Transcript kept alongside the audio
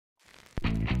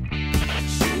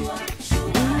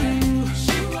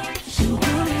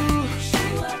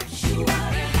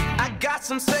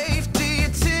some safety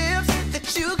tips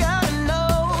that you gotta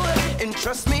know. And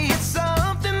trust me, it's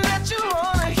something that you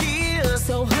wanna hear.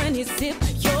 So honey, zip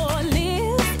your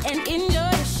lips and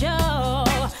enjoy the show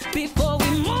before we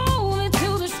move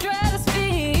into the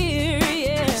stratosphere,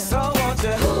 yeah. So won't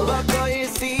you buckle your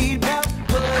seatbelt,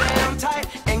 pull it down tight,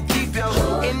 and keep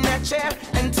your in that chair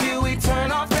until we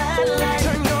turn off that light.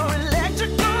 Turn your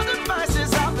electrical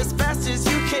devices off as fast as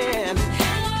you can.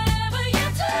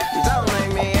 Don't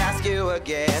make me ask you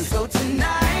again. So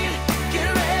tonight,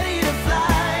 get ready to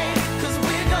fly, 'cause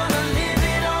we're gonna live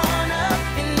it on up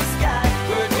in the sky.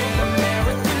 Virgin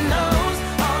America knows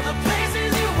all the places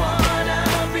you wanna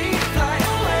be. Fly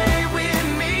away with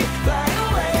me, fly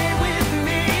away with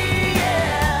me,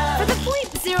 yeah. For the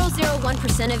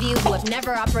 0.001% of you who have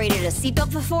never operated a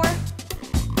seatbelt before,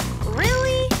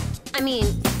 really? I mean,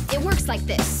 it works like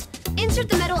this. Insert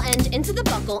the metal end into the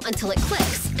buckle until it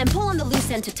clicks, and pull on the loose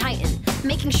end to tighten,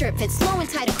 making sure it fits low and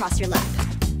tight across your lap.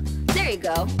 There you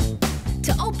go.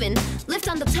 To open, lift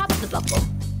on the top of the buckle.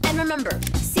 And remember,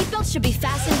 seatbelts should be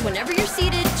fastened whenever you're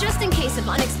seated, just in case of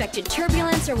unexpected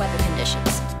turbulence or weather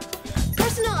conditions.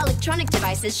 Personal electronic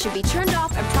devices should be turned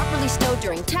off and properly stowed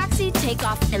during taxi,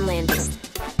 takeoff, and landing.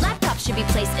 Laptops should be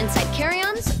placed inside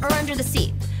carry-ons or under the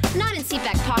seat, not in seat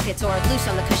back pockets or loose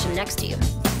on the cushion next to you.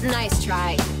 Nice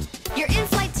try. Your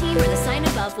in-flight team or the sign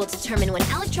above will determine when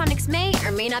electronics may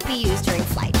or may not be used during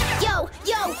flight. Yo,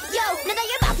 yo, yo, now that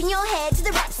you're bopping your head to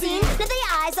the rap scene, now that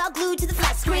your eyes are glued to the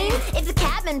flat screen, if the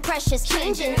cabin pressure's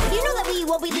changing, you know that we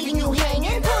won't be leaving you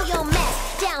hanging. Pull your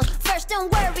mask down first, don't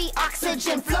worry,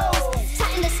 oxygen flows.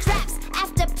 Tighten the straps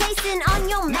after placing on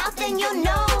your mouth and your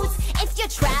nose. If you're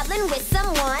traveling with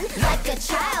someone, like a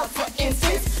child for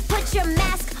instance, put your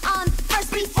mask on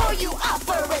first before you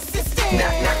offer assistance.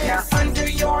 Now, under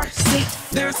your seat,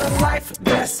 there's a life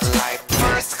vest.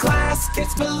 First class,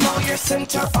 it's below your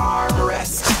center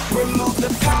armrest. Remove the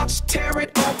pouch, tear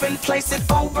it open, place it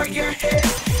over your head.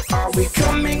 Are we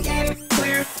coming in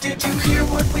clear? Did you hear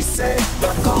what we said?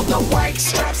 Buckle the white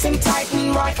straps and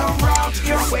tighten right around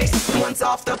your waist. Once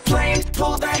off the plane,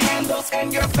 pull the handles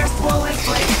and your vest will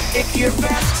inflate. If your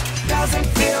vest doesn't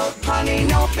feel, honey,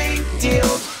 no big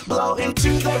deal. Blow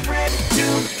into the red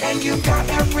tube and you got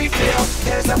a refill.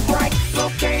 There's a bright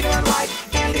locator light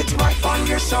and it's right on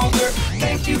your shoulder.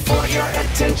 Thank you for your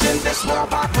attention. This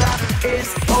robot rap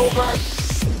is over.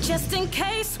 Just in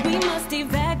case we must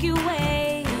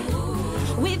evacuate,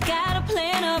 we've got a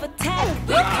plan of attack.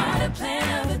 We've got a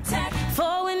plan of attack.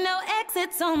 Forward, no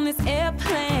exits on this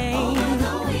airplane.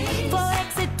 4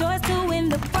 exit doors, 2 in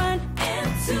the front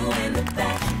and 2 in the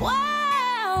back.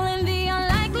 Wow, in the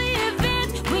unlikely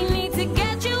event we need to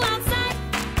get you outside,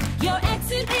 your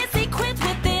exit is equipped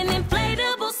with an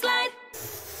inflatable slide.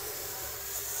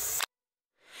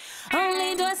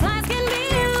 Only door slides can be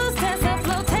used as a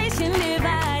flotation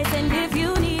device, and if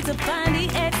you need to find the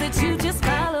exit, you just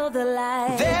follow the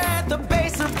light. They're at the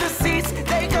base of the seats,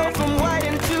 they go from white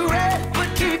into red.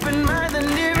 But keep in mind the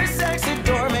nearest exit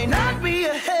door may not be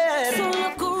ahead. So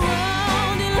look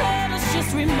around and let us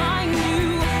just remind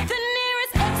you, the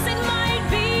nearest exit might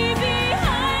be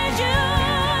behind you.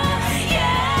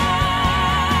 Yeah!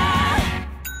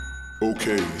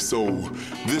 Okay, so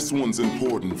this one's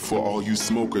important for all you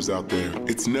smokers out there.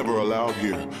 It's never allowed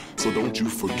here, so don't you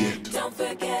forget. Don't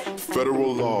forget.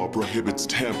 Federal law prohibits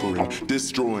tampering,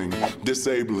 destroying,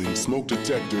 disabling smoke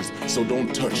detectors, so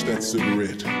don't touch that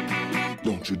cigarette.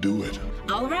 Don't you do it.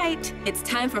 All right, it's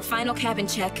time for final cabin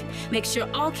check. Make sure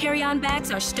all carry-on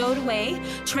bags are stowed away,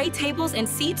 tray tables and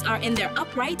seats are in their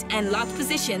upright and locked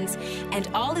positions, and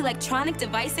all electronic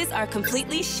devices are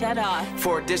completely shut off.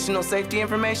 For additional safety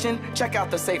information, check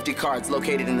out the safety cards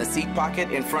located in the seat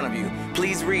pocket in front of you.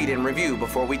 Please read and review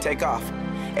before we take off.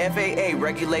 FAA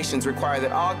regulations require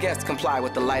that all guests comply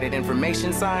with the lighted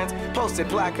information signs, posted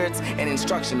placards, and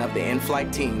instruction of the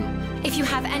in-flight team. If you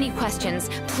have any questions,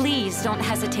 please don't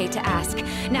hesitate to ask.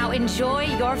 Now enjoy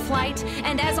your flight,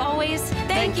 and as always,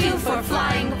 thank you for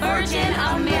flying Virgin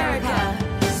America.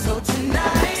 So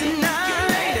tonight